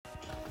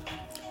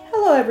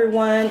Hello,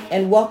 everyone,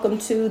 and welcome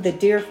to the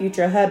Dear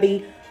Future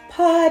Hubby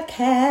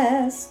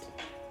podcast.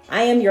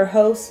 I am your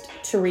host,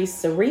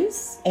 Teresa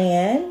Reese,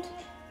 and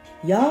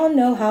y'all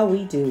know how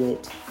we do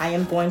it. I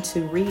am going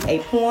to read a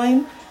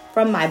poem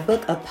from my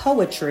book of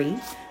poetry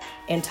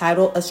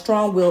entitled A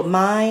Strong-Willed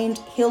Mind,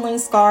 Healing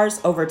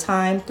Scars Over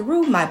Time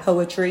Through My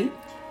Poetry.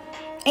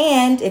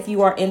 And if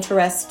you are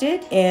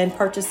interested in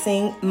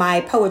purchasing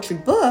my poetry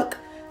book,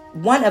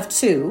 one of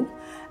two,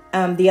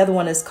 the other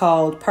one is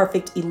called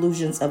Perfect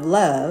Illusions of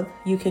Love.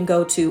 You can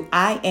go to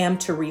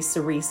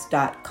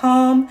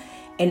IamTeresaReese.com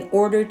in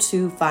order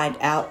to find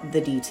out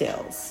the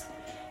details.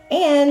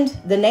 And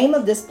the name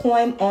of this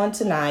poem on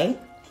tonight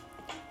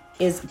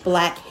is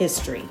Black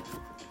History.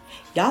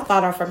 Y'all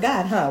thought I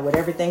forgot, huh, with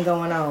everything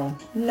going on?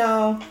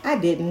 No, I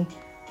didn't.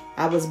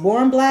 I was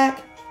born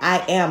Black, I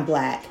am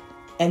Black,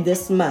 and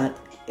this month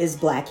is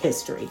Black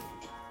History.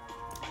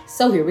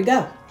 So here we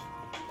go.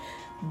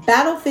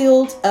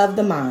 Battlefield of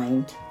the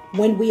mind.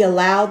 When we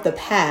allow the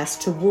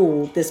past to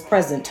rule this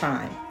present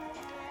time.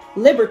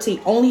 Liberty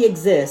only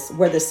exists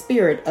where the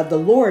Spirit of the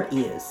Lord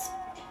is.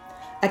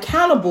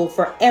 Accountable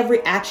for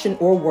every action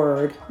or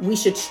word, we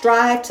should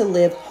strive to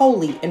live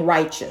holy and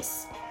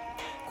righteous.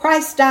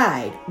 Christ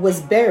died,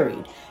 was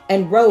buried,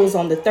 and rose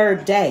on the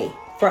third day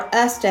for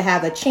us to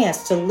have a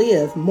chance to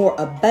live more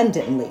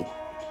abundantly.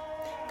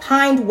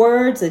 Kind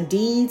words and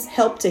deeds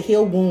help to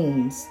heal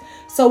wounds.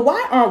 So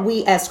why aren't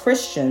we as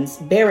Christians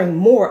bearing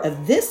more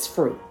of this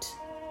fruit?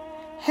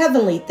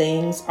 Heavenly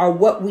things are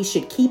what we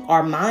should keep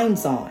our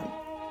minds on.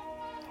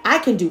 I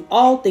can do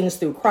all things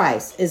through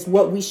Christ is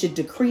what we should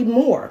decree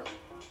more.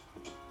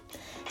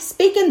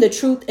 Speaking the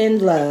truth in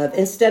love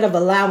instead of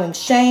allowing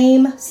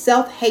shame,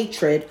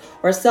 self-hatred,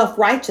 or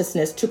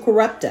self-righteousness to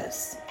corrupt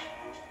us.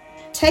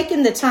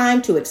 Taking the time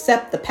to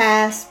accept the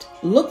past,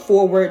 look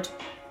forward,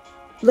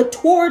 look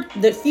toward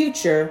the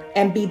future,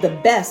 and be the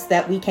best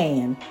that we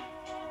can.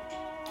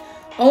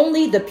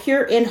 Only the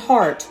pure in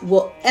heart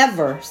will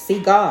ever see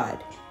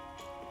God.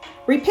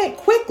 Repent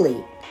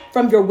quickly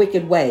from your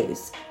wicked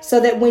ways, so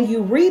that when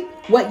you reap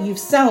what you've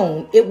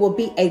sown, it will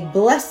be a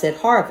blessed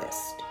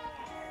harvest.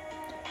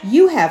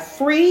 You have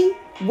free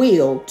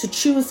will to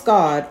choose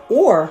God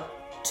or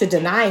to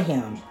deny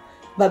Him,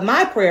 but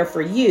my prayer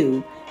for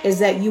you is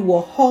that you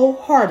will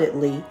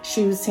wholeheartedly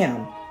choose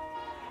Him.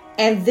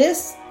 And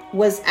this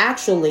was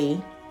actually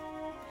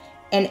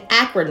an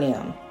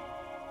acronym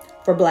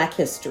for Black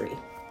History.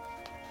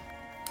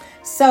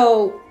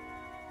 So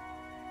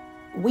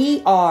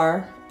we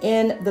are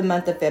in the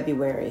month of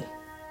February.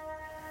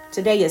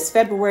 Today is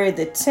February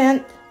the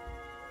 10th,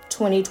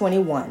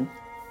 2021.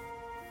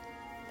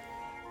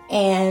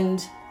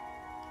 And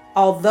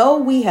although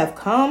we have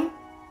come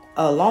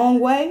a long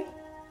way,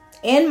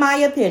 in my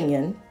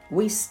opinion,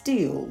 we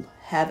still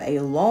have a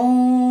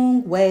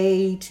long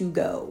way to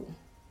go.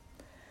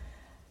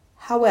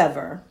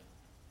 However,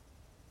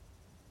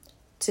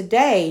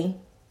 today,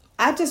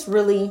 I just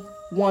really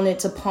wanted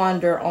to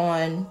ponder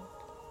on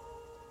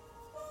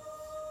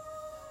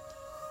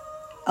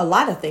a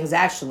lot of things,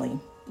 actually.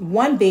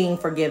 One being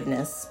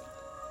forgiveness.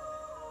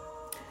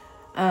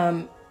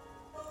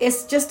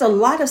 It's just a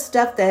lot of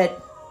stuff that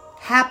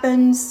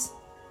happens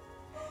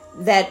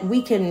that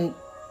we can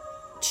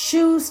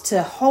choose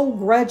to hold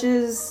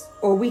grudges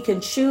or we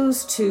can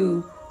choose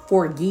to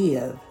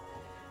forgive.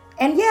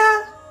 And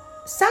yeah,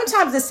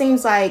 sometimes it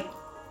seems like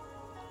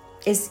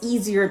it's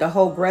easier to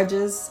hold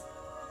grudges,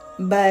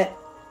 but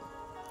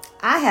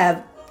I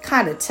have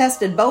kind of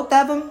tested both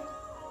of them,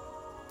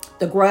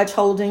 the grudge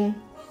holding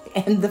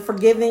and the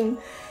forgiving.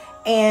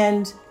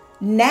 And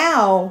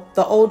now,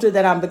 the older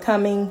that I'm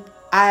becoming,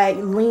 I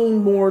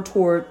lean more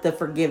toward the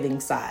forgiving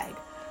side.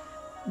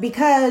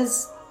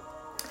 Because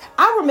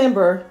I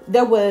remember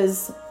there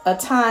was a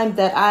time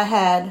that I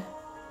had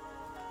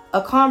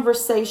a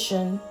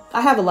conversation.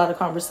 I have a lot of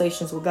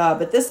conversations with God,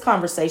 but this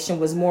conversation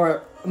was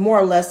more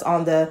or less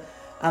on the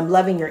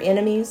loving your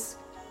enemies.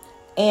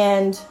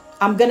 And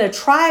I'm going to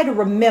try to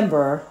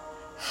remember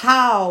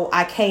how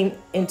I came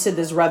into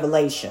this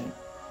revelation,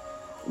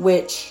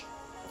 which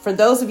for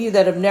those of you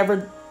that have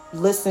never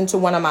listened to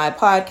one of my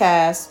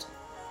podcasts,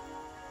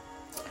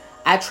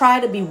 I try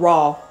to be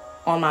raw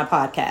on my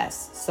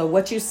podcast. So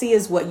what you see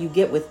is what you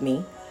get with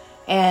me.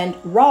 And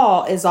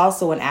RAW is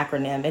also an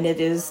acronym, and it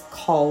is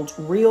called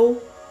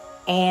Real,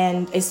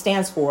 and it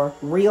stands for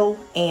Real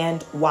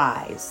and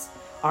Wise,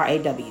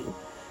 RAW.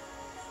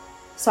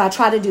 So I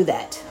try to do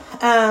that.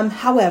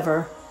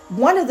 However,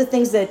 one of the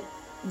things that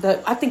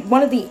I think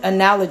one of the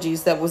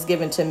analogies that was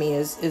given to me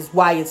is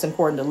why it's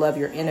important to love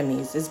your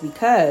enemies is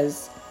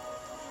because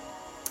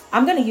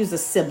I'm going to use a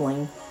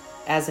sibling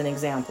as an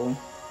example.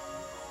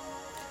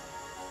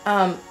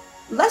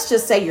 Let's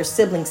just say your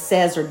sibling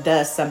says or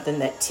does something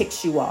that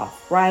ticks you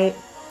off, right?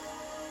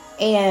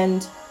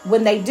 And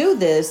when they do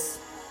this,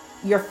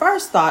 your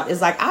first thought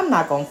is like, I'm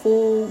not going to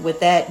fool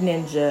with that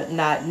ninja,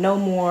 not no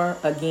more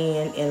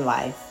again in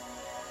life.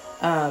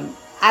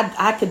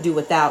 I could do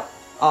without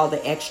all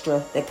the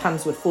extra that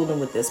comes with fooling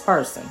with this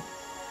person.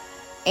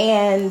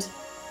 And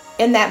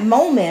in that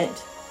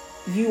moment,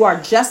 you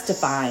are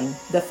justifying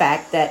the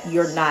fact that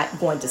you're not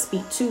going to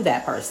speak to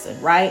that person,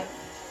 right?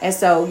 And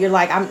so you're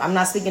like, I'm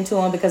not speaking to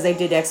them because they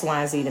did X,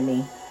 Y, and Z to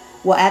me.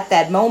 Well, at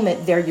that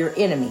moment, they're your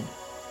enemy.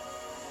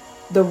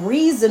 The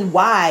reason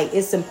why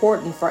it's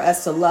important for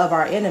us to love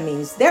our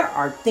enemies, there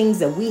are things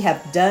that we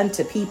have done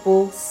to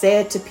people,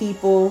 said to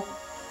people,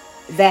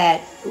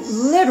 that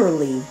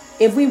literally,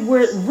 if we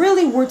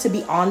were to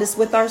be honest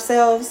with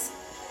ourselves,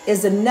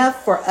 is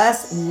enough for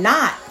us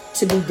not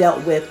to be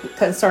dealt with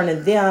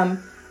concerning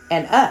them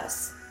and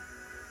us.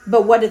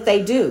 But what did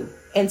they do?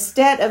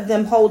 Instead of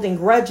them holding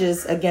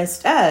grudges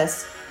against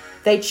us,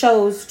 they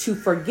chose to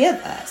forgive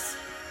us.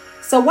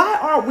 So why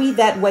aren't we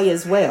that way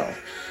as well?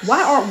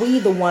 Why aren't we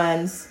the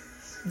ones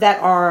that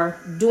are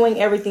doing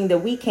everything that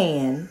we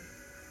can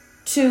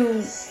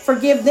to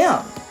forgive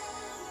them?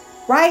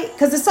 Right?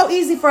 Because it's so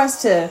easy for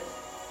us to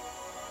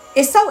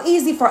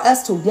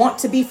want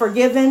to be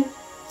forgiven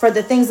for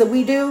the things that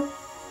we do,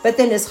 but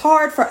then it's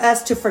hard for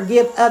us to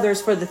forgive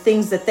others for the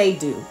things that they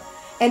do.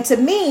 And to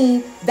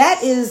me,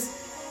 that is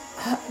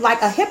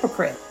like a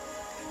hypocrite.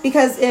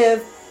 Because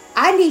if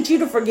I need you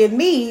to forgive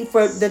me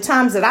for the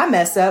times that I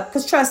mess up,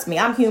 because trust me,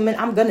 I'm human,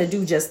 I'm going to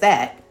do just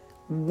that.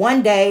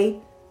 One day,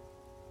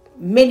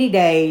 many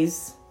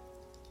days,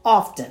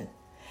 often.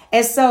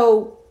 And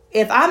so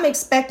if I'm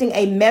expecting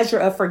a measure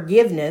of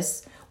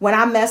forgiveness when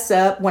I mess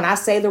up, when I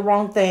say the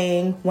wrong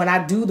thing, when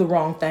I do the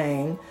wrong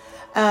thing,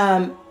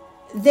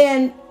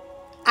 then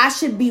I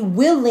should be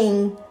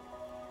willing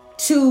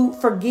to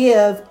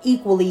forgive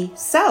equally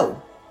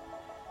so.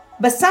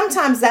 But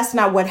sometimes that's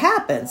not what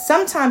happens.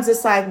 Sometimes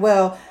it's like,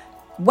 well,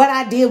 what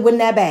I did wasn't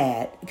that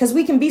bad. Because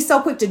we can be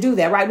so quick to do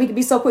that, right? We can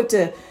be so quick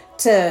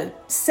to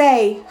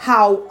say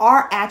how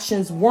our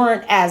actions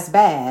weren't as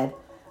bad,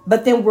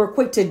 but then we're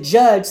quick to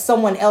judge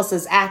someone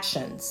else's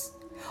actions.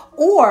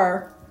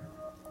 Or,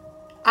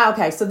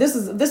 okay, so this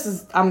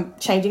is, I'm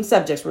changing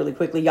subjects really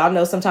quickly. Y'all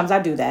know sometimes I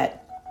do that.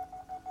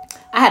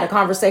 I had a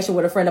conversation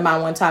with a friend of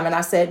mine one time and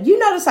I said, you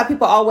notice how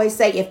people always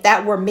say, if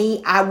that were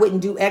me, I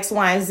wouldn't do X,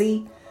 Y, and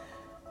Z?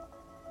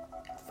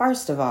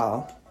 First of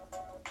all,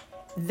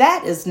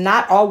 that is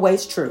not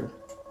always true.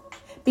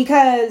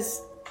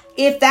 Because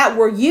if that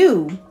were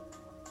you,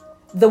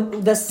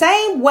 the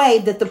same way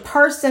that the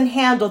person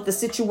handled the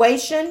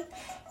situation,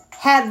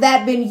 had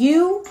that been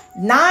you,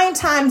 9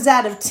 times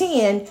out of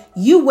 10,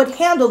 you would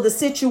handle the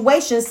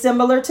situation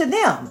similar to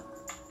them.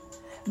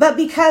 But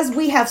because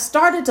we have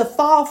started to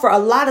fall for a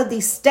lot of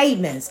these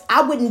statements,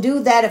 I wouldn't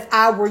do that if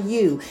I were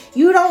you.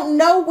 You don't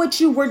know what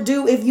you would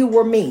do if you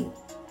were me.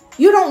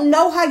 You don't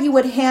know how you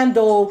would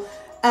handle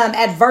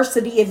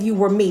adversity if you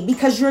were me,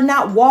 because you're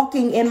not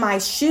walking in my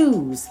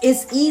shoes.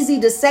 It's easy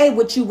to say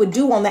what you would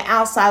do on the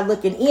outside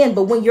looking in,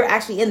 but when you're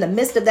actually in the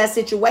midst of that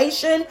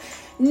situation,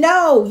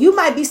 no, you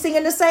might be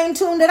singing the same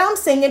tune that I'm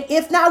singing,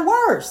 if not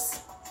worse.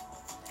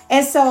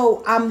 And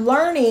so I'm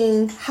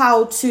learning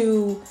how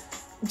to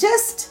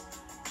just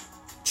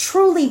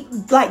truly,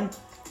 like,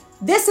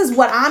 this is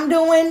what I'm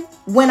doing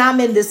when I'm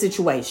in this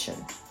situation.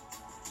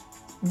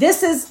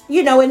 This is,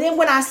 and then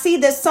when I see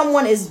that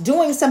someone is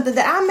doing something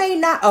that I may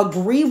not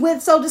agree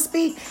with, so to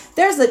speak,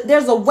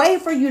 there's a way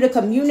for you to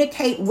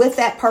communicate with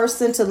that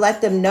person to let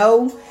them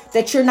know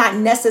that you're not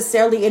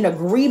necessarily in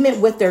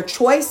agreement with their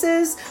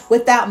choices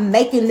without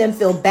making them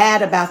feel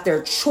bad about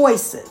their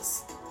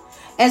choices.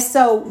 And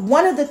so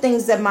one of the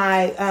things that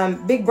my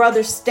big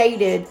brother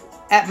stated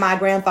at my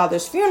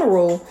grandfather's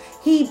funeral,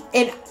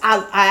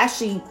 I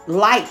actually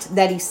liked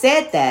that he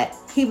said that.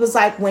 He was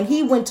like, when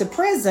he went to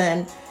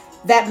prison,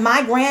 that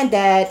my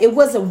granddad, it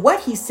wasn't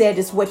what he said,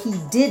 it's what he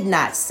did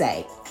not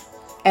say.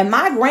 And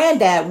my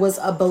granddad was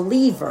a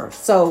believer.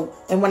 So,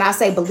 and when I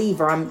say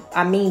believer,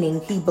 I'm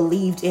meaning he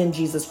believed in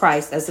Jesus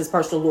Christ as his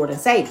personal Lord and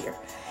Savior.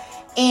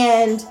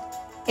 And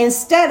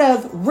instead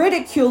of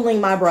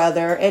ridiculing my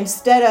brother,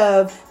 instead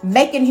of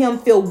making him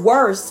feel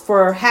worse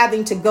for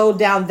having to go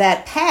down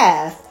that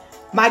path,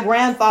 my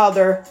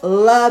grandfather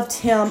loved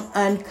him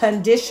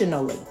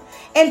unconditionally.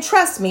 And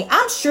trust me,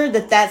 I'm sure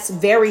that that's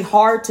very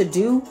hard to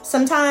do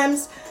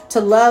sometimes, to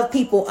love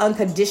people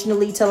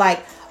unconditionally, to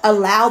like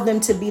allow them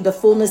to be the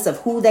fullness of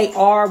who they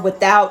are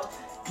without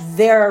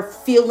their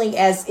feeling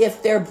as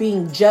if they're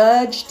being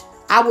judged.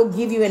 I will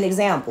give you an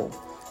example.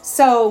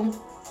 So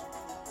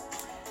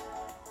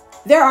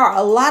there are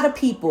a lot of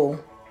people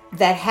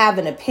that have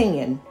an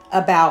opinion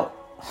about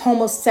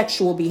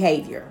homosexual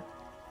behavior.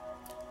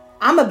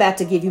 I'm about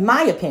to give you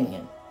my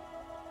opinion.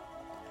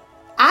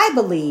 I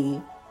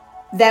believe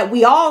that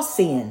we all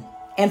sin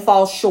and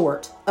fall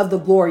short of the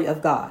glory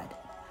of God.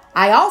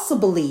 I also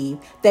believe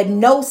that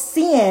no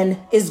sin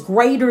is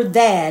greater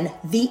than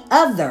the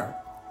other.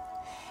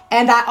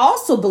 And I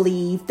also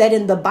believe that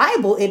in the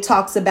Bible, it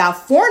talks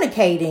about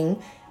fornication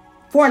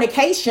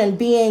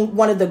being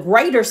one of the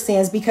greater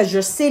sins because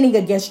you're sinning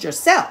against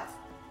yourself.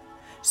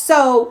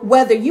 So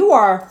whether you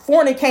are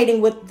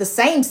fornicating with the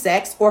same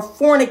sex or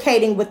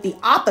fornicating with the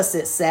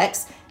opposite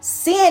sex,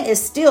 sin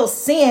is still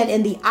sin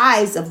in the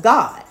eyes of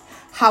God.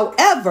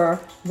 However,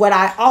 what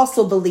I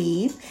also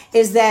believe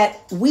is that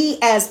we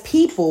as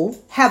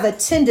people have a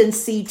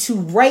tendency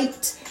to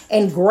rate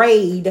and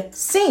grade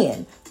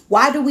sin.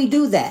 Why do we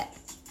do that?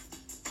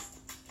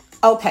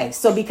 Okay,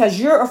 so because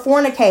you're a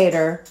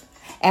fornicator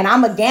and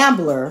I'm a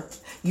gambler,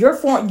 you're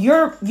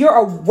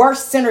a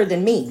worse sinner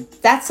than me.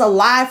 That's a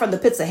lie from the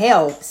pits of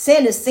hell.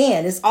 Sin is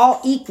sin. It's all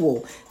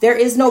equal. There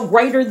is no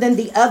greater than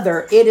the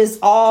other. It is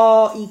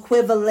all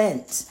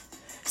equivalent.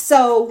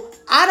 So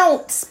I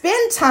don't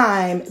spend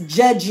time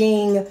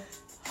judging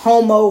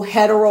homo,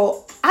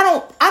 hetero.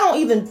 I don't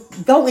even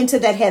go into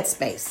that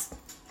headspace.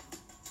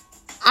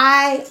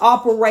 I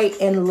operate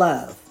in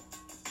love.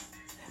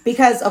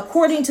 Because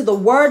according to the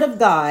word of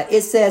God,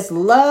 it says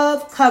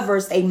love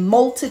covers a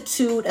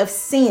multitude of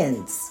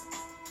sins.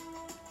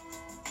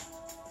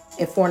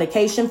 If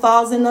fornication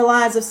falls in the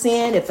lines of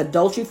sin, if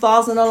adultery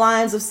falls in the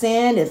lines of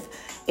sin, if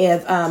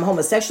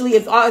homosexuality,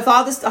 if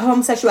all this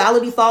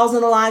homosexuality falls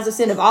in the lines of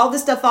sin, if all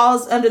this stuff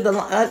falls under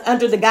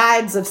the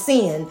guides of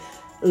sin,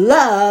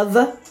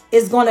 love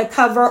is going to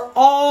cover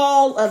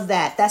all of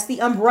that. That's the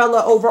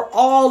umbrella over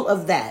all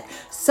of that.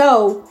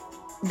 So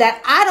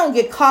that I don't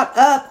get caught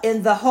up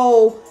in the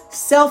whole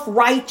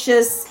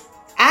self-righteous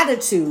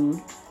attitude.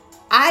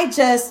 I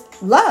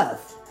just love.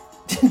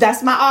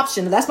 That's my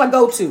option. That's my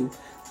go-to.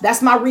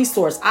 That's my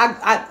resource.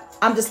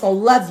 I'm just going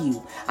to love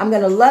you. I'm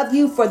going to love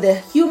you for the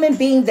human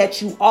being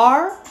that you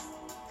are.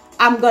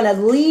 I'm going to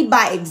lead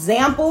by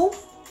example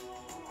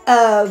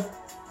of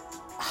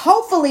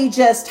hopefully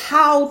just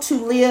how to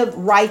live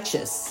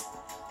righteous.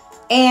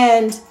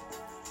 And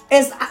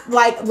it's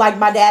like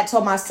my dad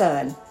told my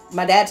son.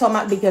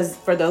 Because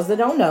for those that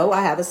don't know,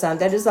 I have a son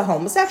that is a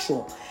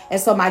homosexual. And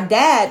so my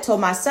dad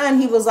told my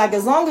son, he was like,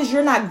 as long as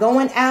you're not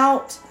going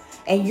out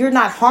and you're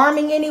not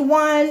harming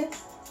anyone,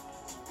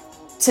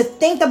 to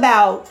think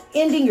about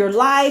ending your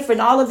life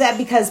and all of that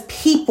because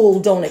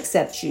people don't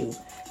accept you.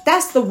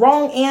 That's the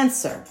wrong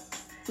answer.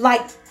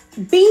 Like,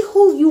 be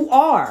who you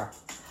are.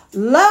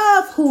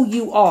 Love who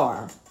you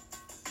are.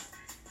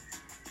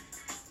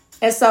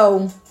 And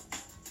so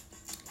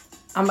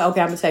I'm going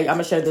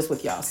to share this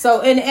with y'all.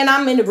 So, and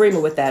I'm in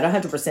agreement with that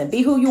 100%.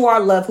 Be who you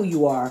are, love who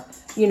you are.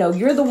 You know,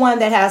 you're the one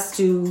that has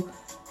to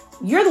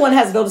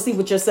go to sleep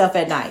with yourself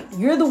at night.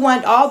 You're the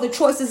one, all the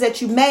choices that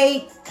you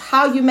made,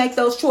 how you make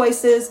those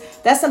choices,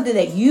 that's something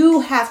that you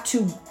have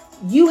to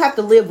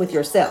live with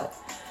yourself.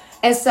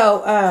 And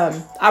so,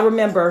 I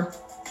remember,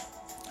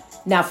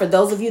 now for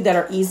those of you that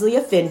are easily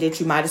offended,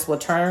 you might as well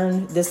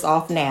turn this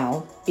off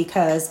now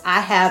because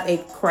I have a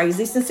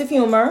crazy sense of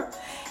humor.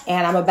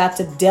 And I'm about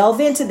to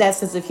delve into that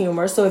sense of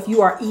humor. So if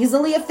you are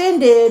easily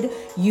offended,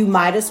 you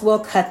might as well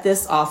cut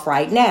this off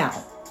right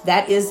now.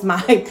 That is my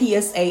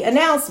PSA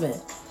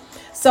announcement.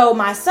 So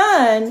my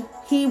son,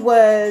 he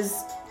was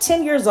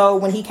 10 years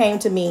old when he came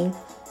to me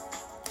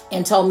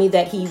and told me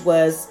that he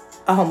was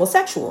a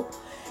homosexual.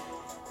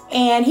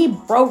 And he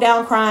broke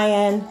down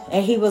crying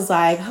and he was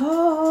like,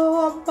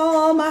 "Oh,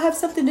 Mom, I have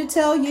something to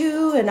tell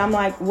you." And I'm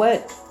like,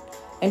 "What?"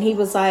 And he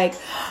was like,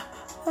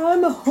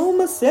 "I'm a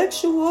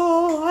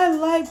homosexual. I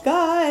like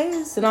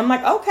guys." And I'm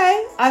like,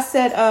 "Okay." I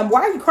said,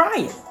 "Why are you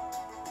crying?"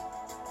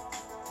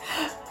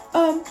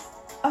 I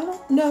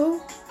don't know.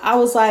 I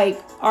was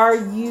like, "Are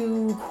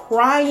you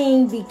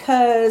crying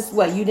because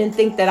what? You didn't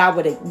think that I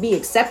would be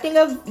accepting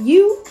of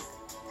you?"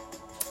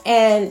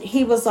 And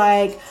he was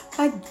like,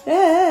 "I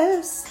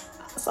guess."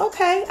 It's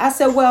okay. I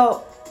said,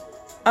 "Well,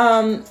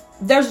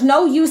 there's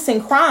no use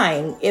in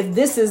crying if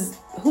this is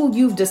who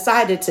you've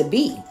decided to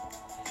be.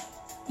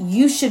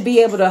 You should be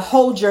able to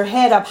hold your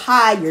head up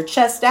high, your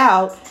chest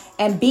out,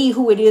 and be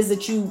who it is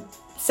that you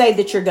say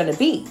that you're going to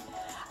be."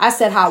 I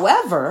said,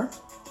 "However,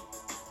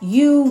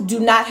 you do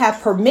not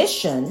have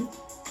permission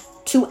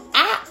to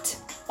act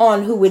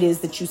on who it is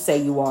that you say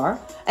you are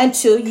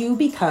until you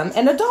become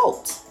an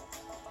adult."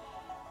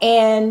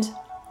 And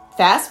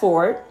fast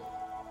forward.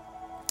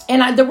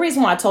 And the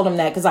reason why I told him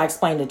that, because I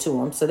explained it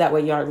to him. So that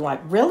way you are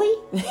like, really?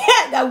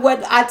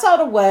 What I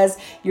told him was,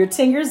 you're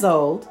 10 years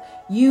old.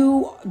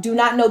 You do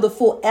not know the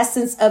full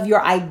essence of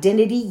your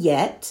identity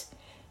yet.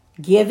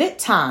 Give it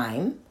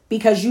time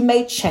because you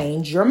may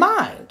change your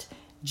mind.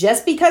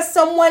 Just because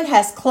someone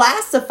has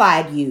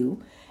classified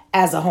you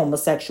as a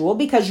homosexual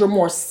because you're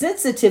more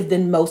sensitive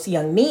than most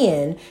young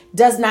men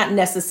does not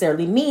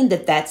necessarily mean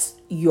that that's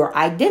your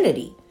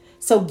identity.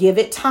 So give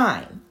it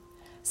time.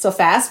 So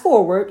fast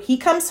forward, he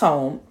comes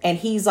home and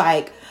he's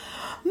like,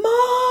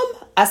 "Mom,"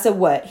 I said,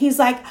 "What?" He's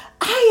like,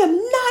 "I am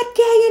not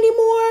gay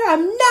anymore.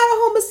 I'm not a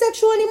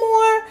homosexual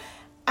anymore."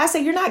 I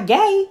said, "You're not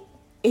gay?"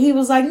 He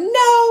was like,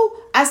 "No."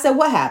 I said,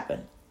 "What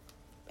happened?"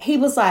 He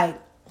was like,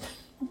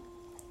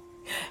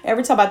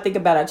 every time I think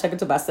about it, I check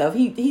into myself.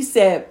 He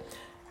said,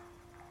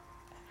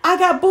 "I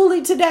got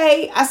bullied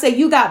today." I said,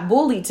 "You got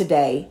bullied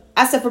today?"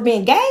 I said, "For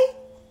being gay?"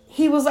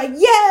 He was like,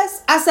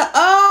 "Yes." I said,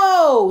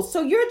 "Oh,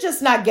 so you're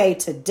just not gay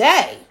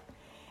today."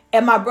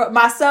 And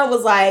my son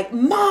was like,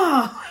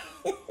 "Mom."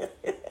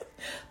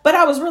 But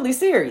I was really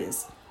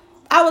serious.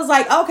 I was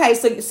like, okay,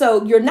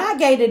 so you're not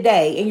gay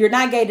today, and you're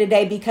not gay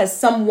today because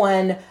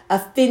someone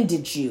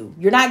offended you.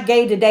 You're not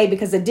gay today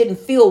because it didn't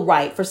feel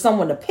right for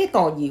someone to pick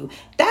on you.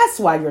 That's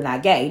why you're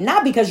not gay.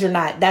 Not because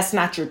that's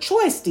not your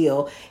choice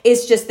still.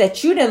 It's just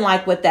that you didn't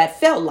like what that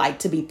felt like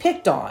to be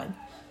picked on.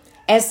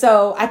 And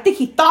so I think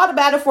he thought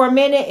about it for a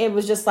minute. It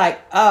was just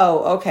like,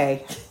 oh,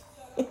 okay.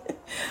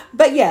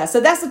 But yeah, so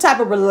that's the type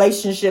of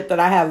relationship that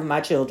I have with my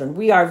children.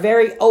 We are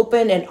very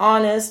open and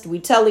honest. We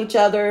tell each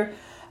other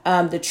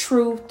the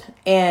truth,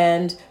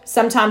 and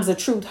sometimes the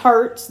truth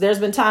hurts. There's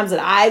been times that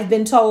I've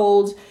been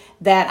told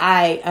that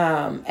I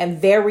am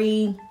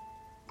very,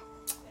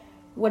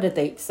 what did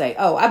they say?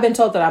 Oh, I've been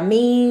told that I'm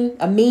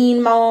a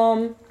mean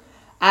mom.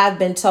 I've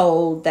been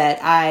told that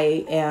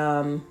I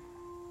am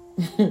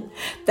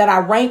that I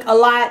rank a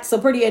lot. So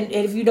and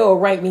if you know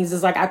what rank means,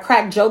 it's like I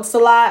crack jokes a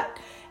lot.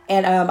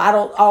 And I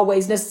don't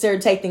always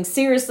necessarily take things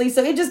seriously.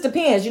 So it just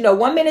depends.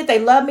 One minute they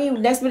love me.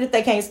 Next minute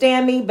they can't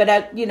stand me. But,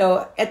 at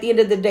the end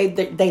of the day,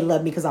 they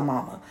love me because I'm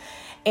mama.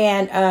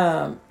 And,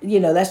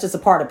 that's just a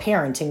part of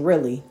parenting,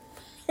 really.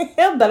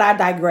 But I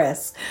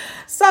digress.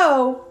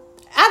 So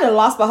I done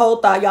lost my whole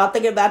thought, y'all,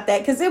 thinking about that.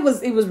 Because it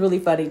was really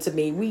funny to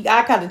me.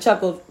 I kind of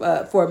chuckled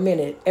for a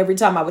minute every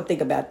time I would think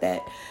about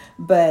that.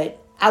 But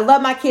I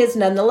love my kids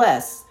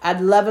nonetheless. I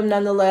love them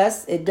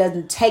nonetheless. It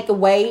doesn't take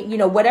away,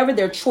 whatever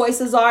their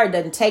choices are, it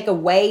doesn't take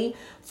away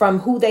from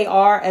who they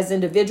are as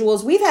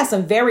individuals. We've had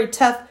some very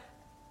tough,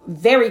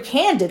 very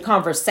candid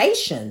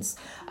conversations.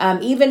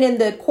 Even in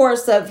the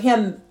course of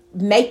him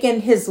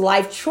making his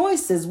life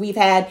choices, we've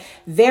had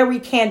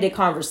very candid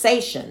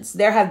conversations.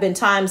 There have been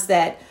times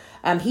that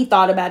he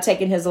thought about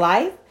taking his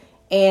life,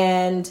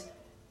 and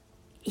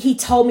he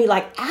told me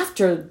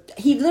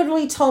he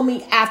literally told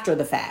me after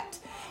the fact.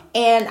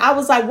 And I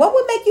was like, what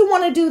would make you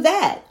want to do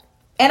that?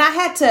 And I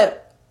had to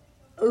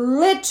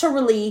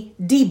literally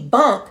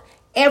debunk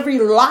every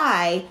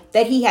lie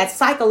that he had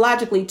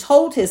psychologically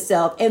told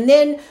himself. And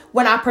then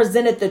when I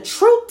presented the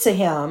truth to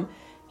him,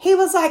 he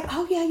was like,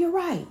 oh, yeah, you're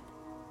right.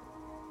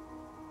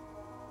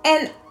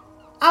 And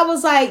I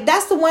was like,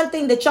 that's the one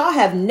thing that y'all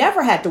have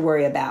never had to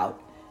worry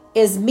about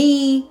is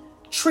me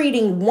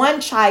treating one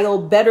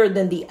child better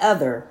than the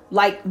other.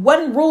 Like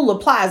one rule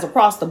applies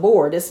across the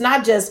board. It's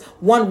not just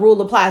one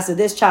rule applies to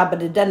this child,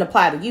 but it doesn't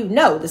apply to you.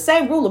 No, the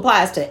same rule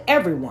applies to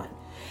everyone.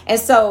 And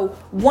so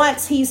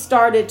once he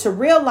started to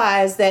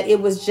realize that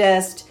it was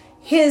just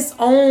his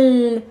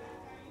own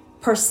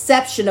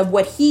perception of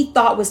what he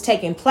thought was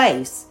taking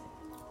place,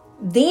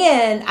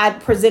 then I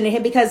presented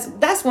him, because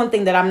that's one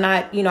thing that I'm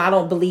not, I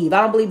don't believe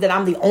that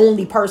I'm the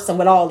only person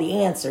with all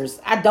the answers.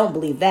 I don't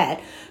believe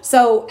that.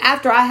 So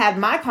after I had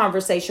my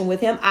conversation with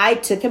him, I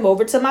took him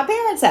over to my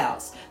parents'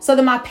 house so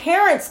that my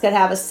parents could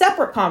have a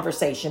separate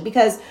conversation.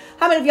 Because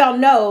how many of y'all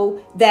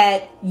know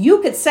that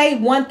you could say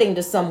one thing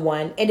to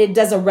someone and it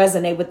doesn't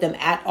resonate with them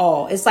at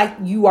all? It's like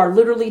you are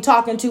literally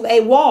talking to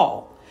a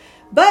wall.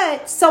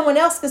 But someone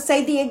else could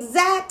say the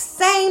exact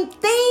same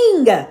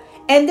thing,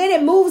 and then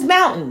it moves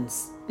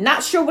mountains.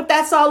 Not sure what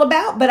that's all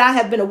about, but I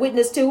have been a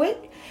witness to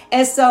it.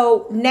 And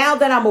so now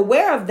that I'm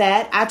aware of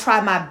that, I try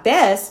my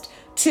best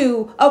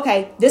to,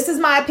 okay, this is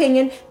my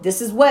opinion.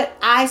 This is what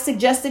I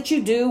suggest that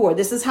you do, or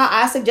this is how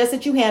I suggest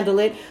that you handle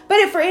it. But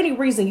if for any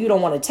reason you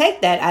don't want to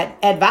take that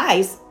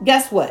advice,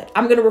 guess what?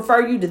 I'm going to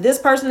refer you to this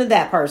person and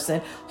that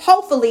person.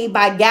 Hopefully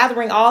by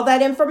gathering all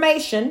that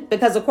information,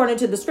 because according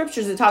to the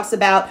scriptures, it talks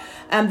about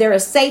there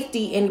is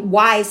safety in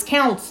wise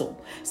counsel.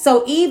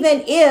 So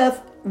even if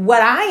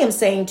what I am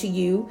saying to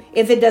you,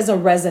 if it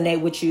doesn't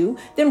resonate with you,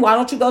 then why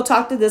don't you go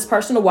talk to this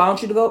person, or why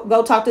don't you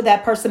go talk to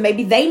that person?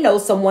 Maybe they know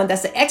someone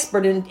that's an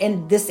expert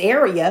in this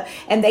area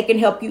and they can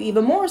help you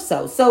even more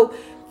so. So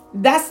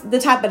that's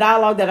the type of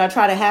dialogue that I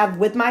try to have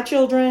with my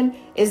children,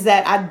 is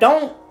that I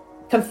don't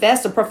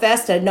confess or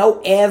profess to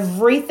know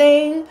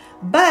everything,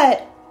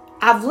 but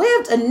I've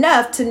lived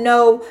enough to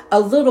know a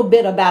little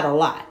bit about a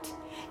lot.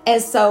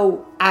 And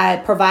so I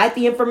provide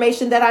the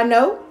information that I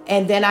know,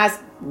 and then I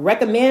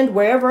recommend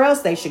wherever else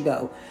they should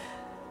go.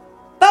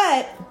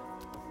 But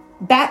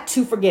back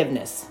to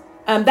forgiveness.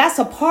 That's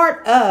a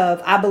part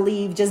of, I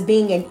believe, just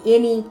being in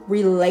any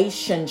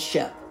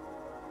relationship,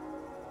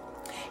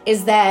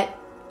 is that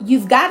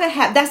you've got to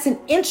have, that's an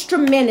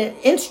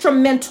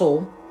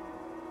instrumental,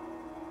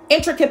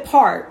 intricate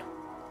part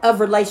of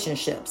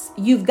relationships.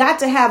 You've got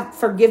to have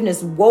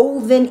forgiveness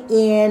woven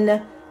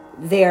in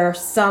there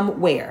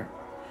somewhere.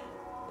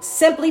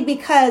 Simply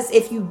because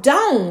if you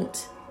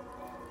don't,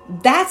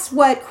 that's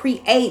what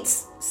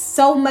creates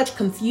so much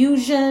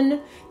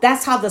confusion.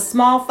 That's how the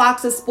small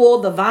foxes spoil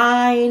the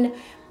vine.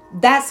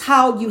 That's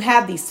how you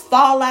have these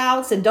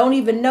fallouts and don't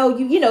even know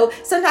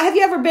sometimes, have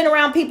you ever been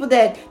around people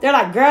that they're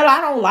like, girl,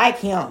 I don't like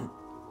him.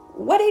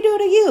 What'd he do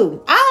to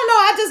you? I don't know.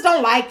 I just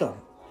don't like him.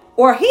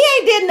 Or he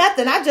ain't did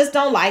nothing. I just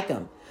don't like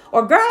him.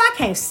 Or girl, I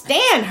can't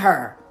stand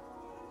her.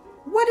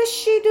 What does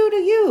she do to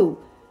you?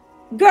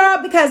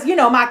 Girl, because,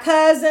 my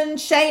cousin,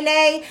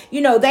 Shanae,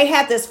 they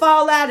had this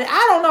fallout, and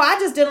I don't know, I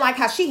just didn't like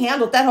how she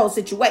handled that whole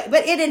situation,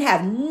 but it didn't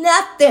have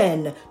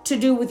nothing to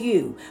do with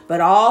you.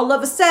 But all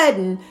of a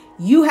sudden,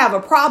 you have a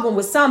problem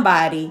with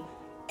somebody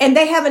and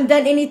they haven't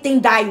done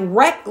anything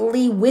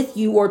directly with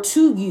you or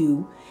to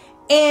you.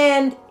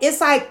 And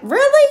it's like,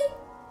 really?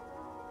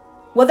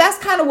 Well, that's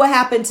kind of what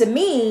happened to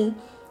me.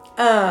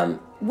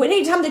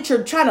 Anytime that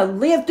you're trying to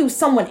live through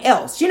someone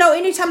else,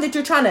 anytime that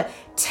you're trying to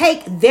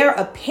take their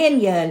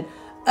opinion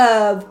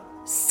of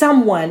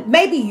someone,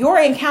 maybe your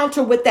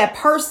encounter with that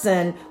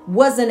person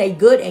wasn't a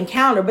good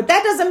encounter, but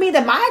that doesn't mean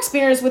that my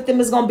experience with them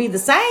is going to be the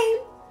same.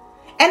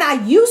 And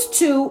I used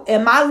to,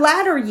 in my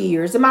latter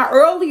years, in my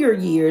earlier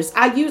years,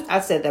 I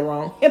said that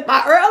wrong. In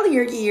my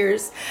earlier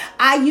years,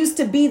 I used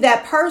to be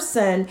that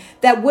person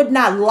that would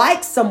not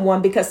like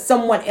someone because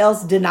someone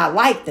else did not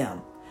like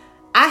them.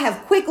 I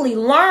have quickly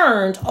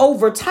learned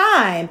over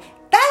time,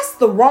 that's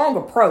the wrong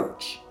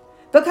approach.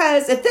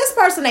 Because if this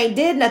person ain't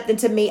did nothing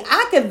to me,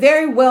 I could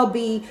very well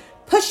be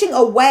pushing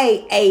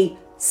away a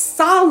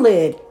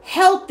solid,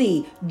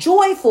 healthy,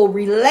 joyful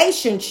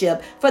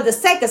relationship for the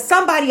sake of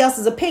somebody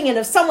else's opinion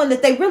of someone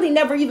that they really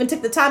never even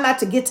took the time out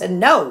to get to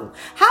know.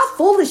 How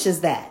foolish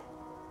is that?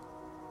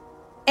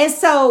 And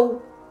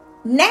so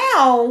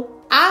now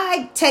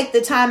I take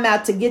the time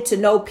out to get to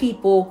know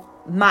people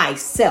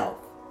myself.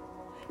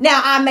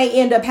 Now I may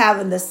end up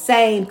having the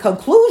same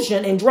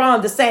conclusion and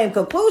drawing the same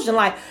conclusion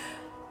like,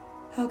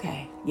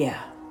 okay,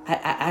 yeah.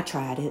 I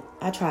tried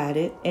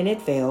it and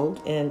it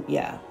failed. And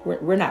yeah,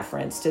 we're not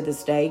friends to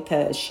this day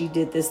because she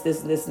did this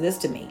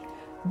to me.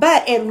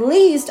 But at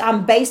least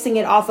I'm basing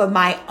it off of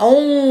my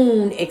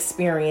own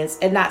experience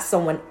and not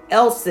someone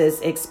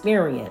else's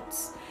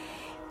experience.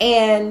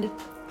 And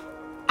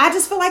I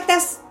just feel like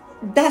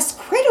that's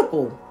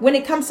critical when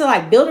it comes to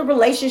like building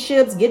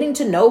relationships, getting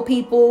to know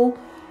people,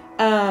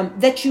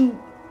 that you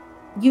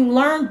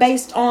learn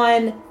based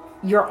on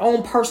your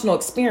own personal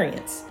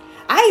experience.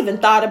 I even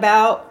thought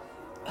about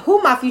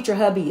who my future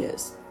hubby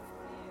is.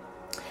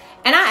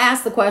 And I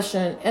asked the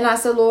question and I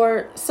said,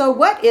 Lord, so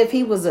what if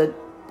he was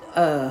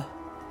a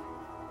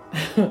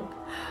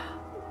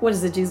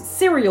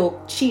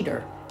serial cheater?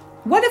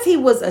 What if he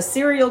was a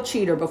serial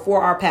cheater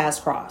before our paths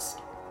crossed?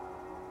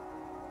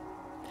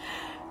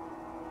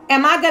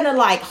 Am I going to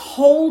like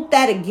hold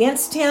that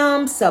against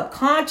him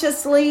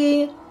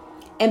subconsciously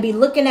and be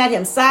looking at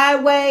him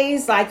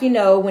sideways? Like,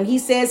 when he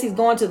says he's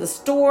going to the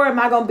store, am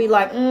I going to be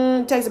like,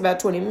 it takes about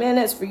 20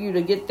 minutes for you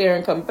to get there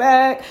and come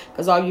back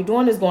because all you're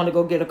doing is going to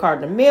go get a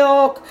carton of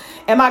milk?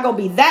 Am I going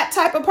to be that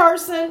type of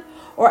person?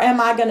 Or am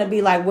I going to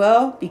be like,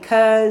 well,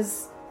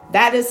 because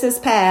that is his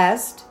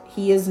past,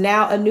 he is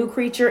now a new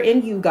creature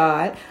in you,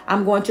 God.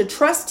 I'm going to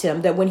trust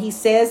him that when he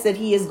says that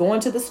he is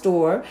going to the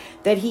store,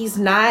 that he's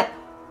not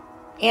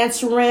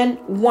answering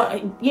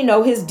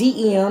his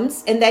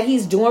DMs and that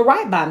he's doing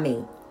right by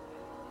me.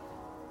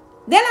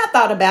 Then I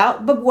thought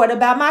about, but what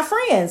about my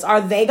friends? Are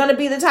they going to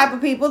be the type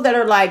of people that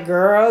are like,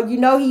 girl,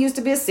 he used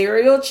to be a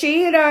serial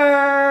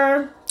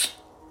cheater.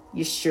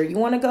 You sure you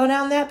want to go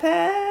down that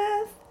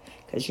path?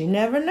 Because you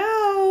never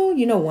know.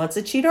 Once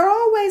a cheater,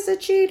 always a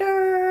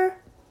cheater.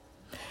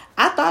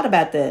 I thought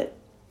about that.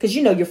 Because,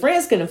 your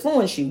friends can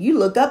influence you. You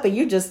look up and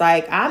you're just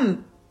like,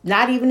 I'm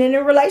not even in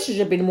a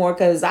relationship anymore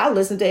because I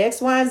listened to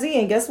X, Y, and Z.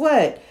 And guess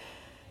what?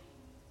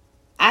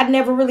 I'd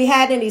never really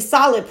had any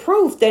solid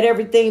proof that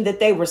everything that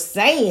they were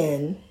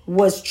saying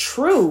was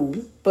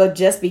true. But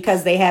just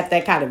because they had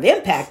that kind of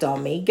impact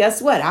on me,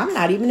 guess what? I'm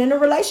not even in a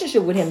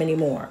relationship with him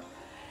anymore.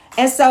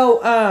 And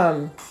so,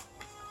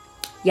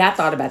 I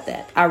thought about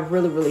that. I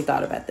really, really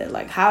thought about that.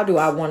 Like, how do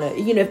I want to,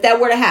 if that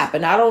were to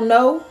happen, I don't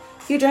know,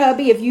 future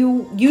hubby, if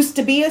you used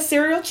to be a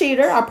serial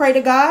cheater, I pray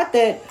to God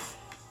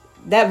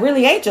that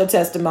really ain't your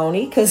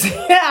testimony, because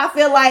I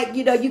feel like,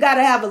 you got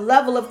to have a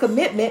level of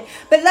commitment.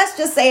 But let's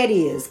just say it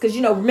is, because,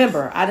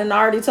 remember, I done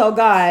already told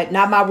God,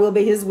 not my will,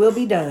 but his will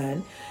be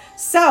done.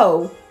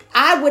 So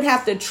I would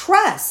have to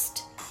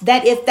trust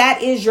that if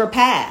that is your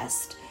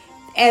past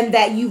and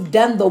that you've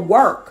done the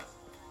work.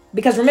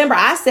 Because remember,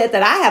 I said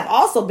that I have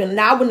also been,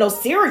 now I was no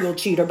serial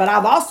cheater, but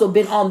I've also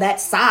been on that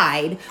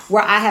side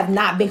where I have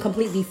not been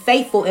completely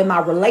faithful in my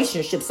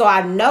relationship. So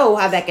I know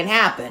how that can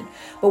happen.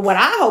 But what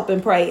I hope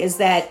and pray is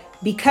that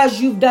because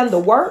you've done the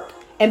work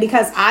and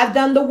because I've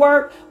done the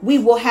work, we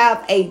will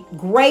have a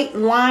great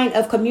line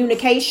of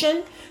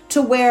communication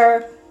to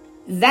where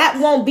that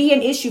won't be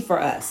an issue for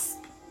us.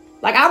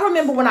 Like, I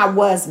remember when I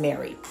was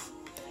married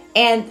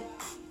and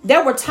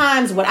there were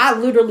times when I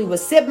literally would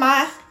sit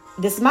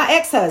this is my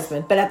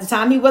ex-husband, but at the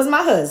time he was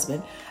my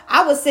husband.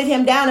 I would sit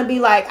him down and be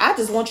like, I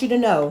just want you to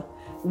know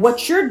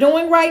what you're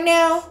doing right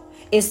now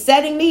is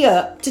setting me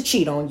up to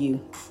cheat on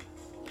you.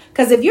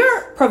 Because if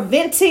you're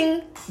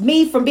preventing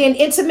me from being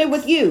intimate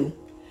with you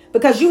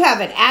because you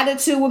have an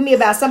attitude with me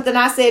about something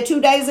I said 2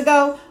 days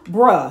ago,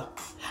 bruh,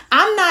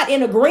 I'm not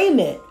in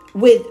agreement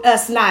with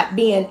us not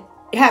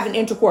having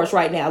intercourse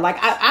right now. Like,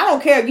 I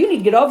don't care. You need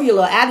to get over your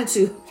little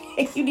attitude.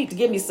 You need to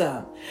give me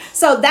some.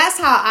 So that's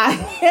how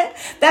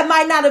that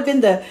might not have been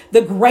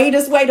the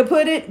greatest way to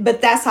put it,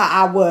 but that's how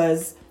I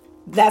was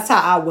That's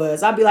how I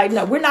was. I'd be like,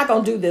 no, we're not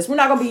going to do this. We're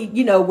not going to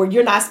be, where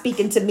you're not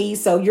speaking to me,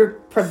 so you're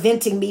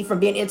preventing me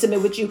from being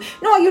intimate with you.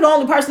 No, you're the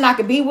only person I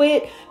could be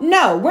with.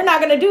 No, we're not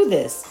going to do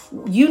this.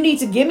 You need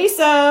to give me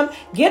some,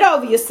 get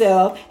over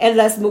yourself, and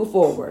let's move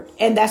forward.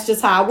 And that's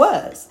just how I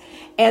was.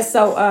 And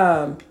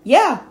so,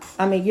 yeah,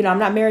 I mean, I'm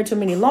not married to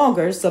him any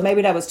longer, so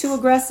maybe that was too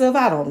aggressive.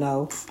 I don't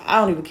know.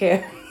 I don't even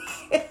care.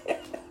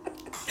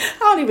 I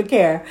don't even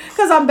care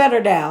because I'm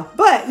better now.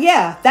 But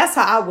yeah, that's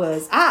how I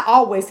was. I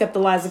always kept the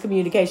lines of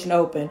communication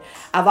open.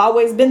 I've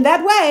always been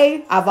that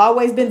way. I've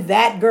always been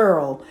that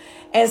girl.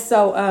 And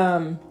so,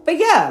 but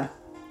yeah.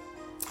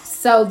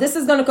 So this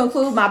is going to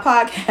conclude my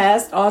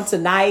podcast on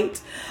tonight.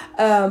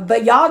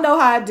 But y'all know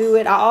how I do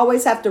it. I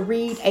always have to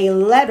read a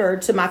letter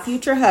to my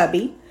future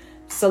hubby.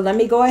 So let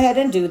me go ahead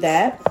and do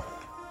that.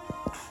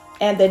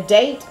 And the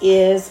date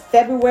is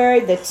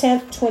February the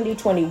 10th,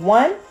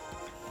 2021.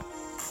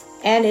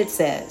 And it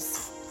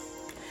says,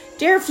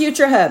 Dear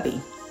future hubby.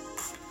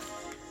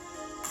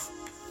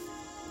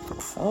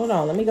 Hold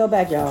on, let me go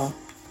back, y'all.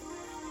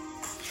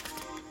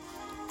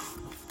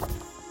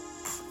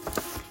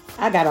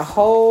 I got a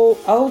whole,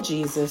 oh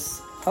Jesus.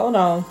 Hold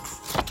on.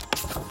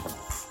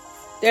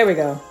 There we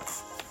go.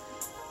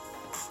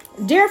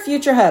 Dear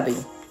future hubby.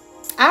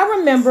 I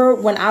remember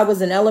when I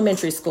was in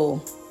elementary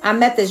school, I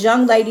met this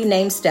young lady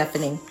named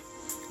Stephanie.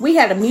 We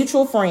had a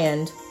mutual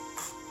friend.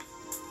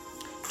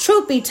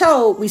 Truth be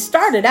told, we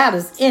started out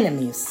as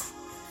enemies.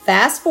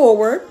 Fast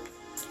forward,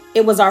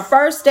 it was our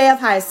first day of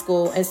high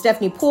school, and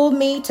Stephanie pulled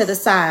me to the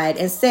side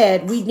and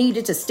said we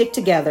needed to stick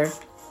together,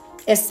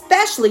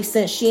 especially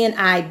since she and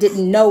I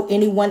didn't know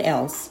anyone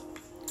else.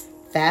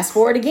 Fast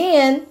forward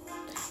again,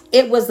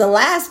 it was the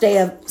last day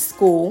of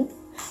school,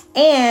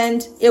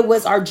 and it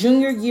was our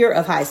junior year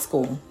of high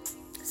school.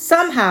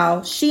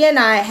 Somehow, she and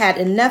I had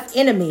enough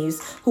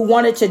enemies who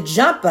wanted to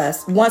jump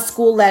us once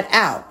school let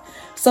out.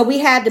 So we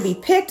had to be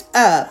picked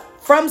up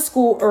from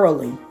school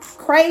early.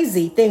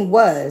 Crazy thing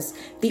was,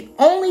 the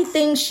only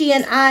thing she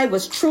and I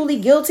was truly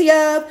guilty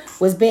of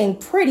was being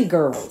pretty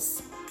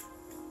girls.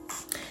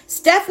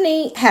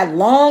 Stephanie had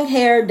long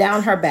hair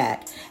down her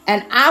back,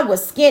 and I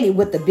was skinny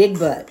with the big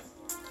butt.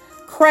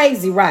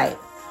 Crazy, right?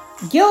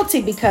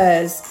 Guilty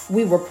because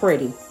we were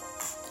pretty.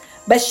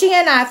 But she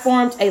and I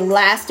formed a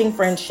lasting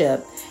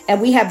friendship, and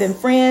we have been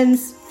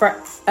friends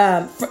for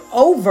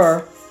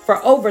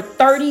over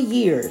 30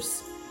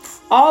 years.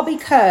 All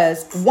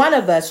because one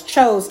of us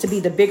chose to be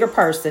the bigger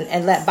person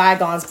and let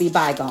bygones be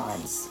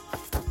bygones.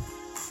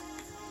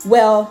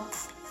 Well,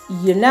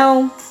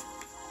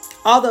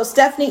 although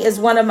Stephanie is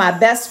one of my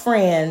best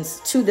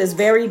friends to this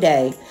very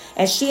day,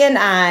 and she and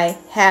I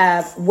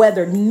have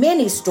weathered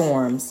many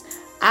storms,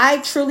 I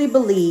truly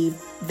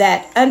believe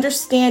that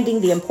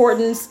understanding the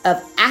importance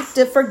of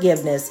active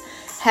forgiveness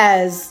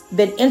has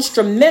been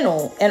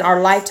instrumental in our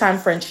lifetime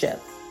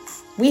friendship.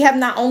 We have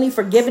not only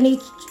forgiven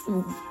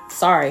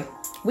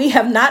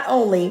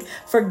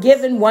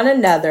one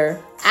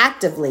another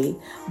actively,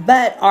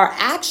 but our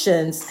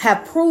actions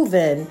have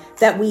proven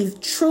that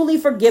we've truly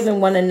forgiven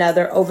one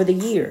another over the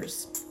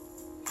years.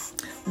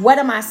 What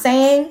am I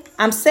saying?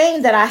 I'm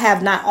saying that I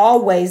have not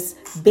always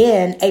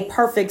been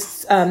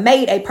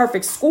made a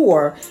perfect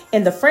score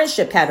in the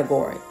friendship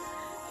category,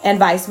 and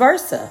vice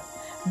versa.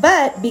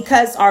 But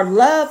because our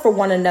love for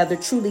one another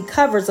truly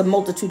covers a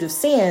multitude of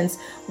sins,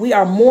 we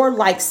are more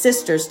like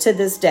sisters to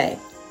this day.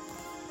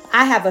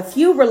 I have a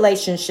few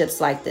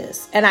relationships like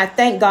this, and I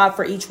thank God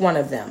for each one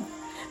of them.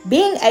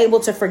 Being able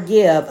to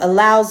forgive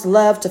allows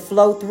love to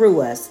flow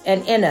through us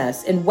and in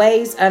us in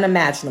ways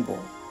unimaginable.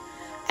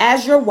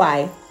 As your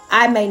wife,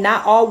 I may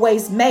not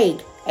always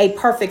make a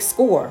perfect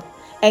score,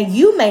 and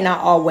you may not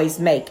always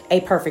make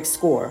a perfect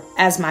score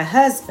as my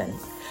husband.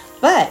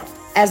 But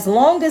as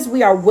long as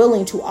we are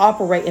willing to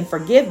operate in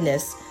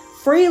forgiveness,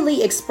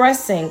 freely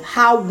expressing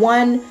how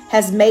one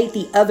has made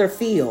the other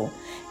feel,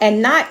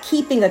 and not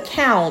keeping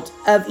account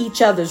of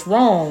each other's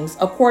wrongs,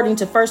 according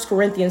to 1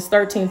 Corinthians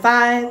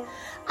 13:5,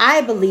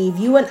 I believe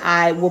you and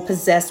I will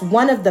possess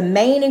one of the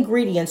main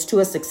ingredients to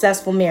a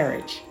successful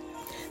marriage.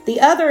 The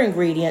other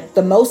ingredient,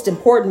 the most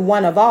important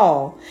one of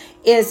all,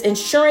 is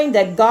ensuring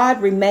that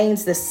God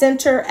remains the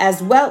center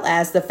as well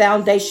as the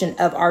foundation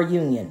of our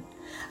union.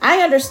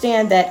 I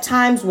understand that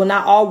times will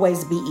not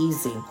always be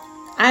easy.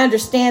 I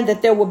understand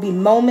that there will be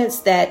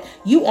moments that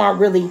you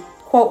aren't really,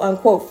 quote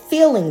unquote,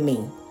 feeling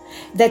me.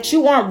 That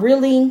you aren't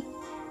really,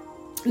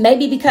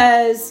 maybe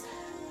because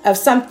of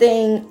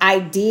something I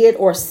did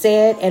or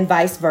said, and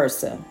vice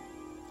versa.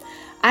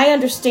 I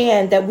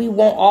understand that we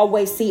won't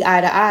always see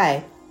eye to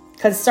eye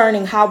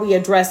concerning how we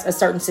address a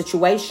certain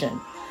situation.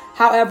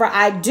 However,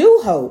 I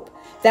do hope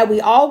that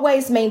we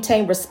always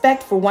maintain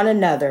respect for one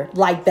another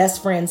like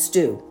best friends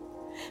do,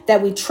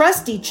 that we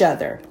trust each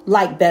other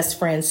like best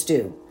friends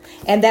do,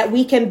 and that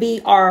we can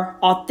be our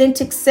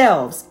authentic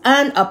selves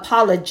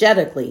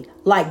unapologetically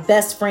like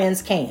best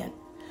friends can.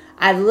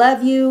 I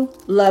love you.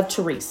 Love,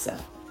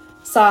 Teresa.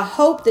 So I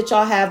hope that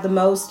y'all have the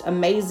most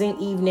amazing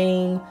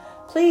evening.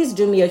 Please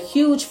do me a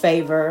huge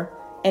favor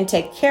and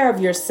take care of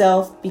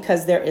yourself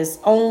because there is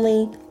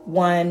only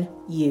one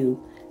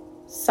you.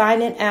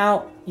 Signing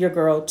out, your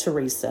girl,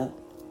 Teresa.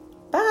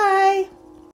 Bye.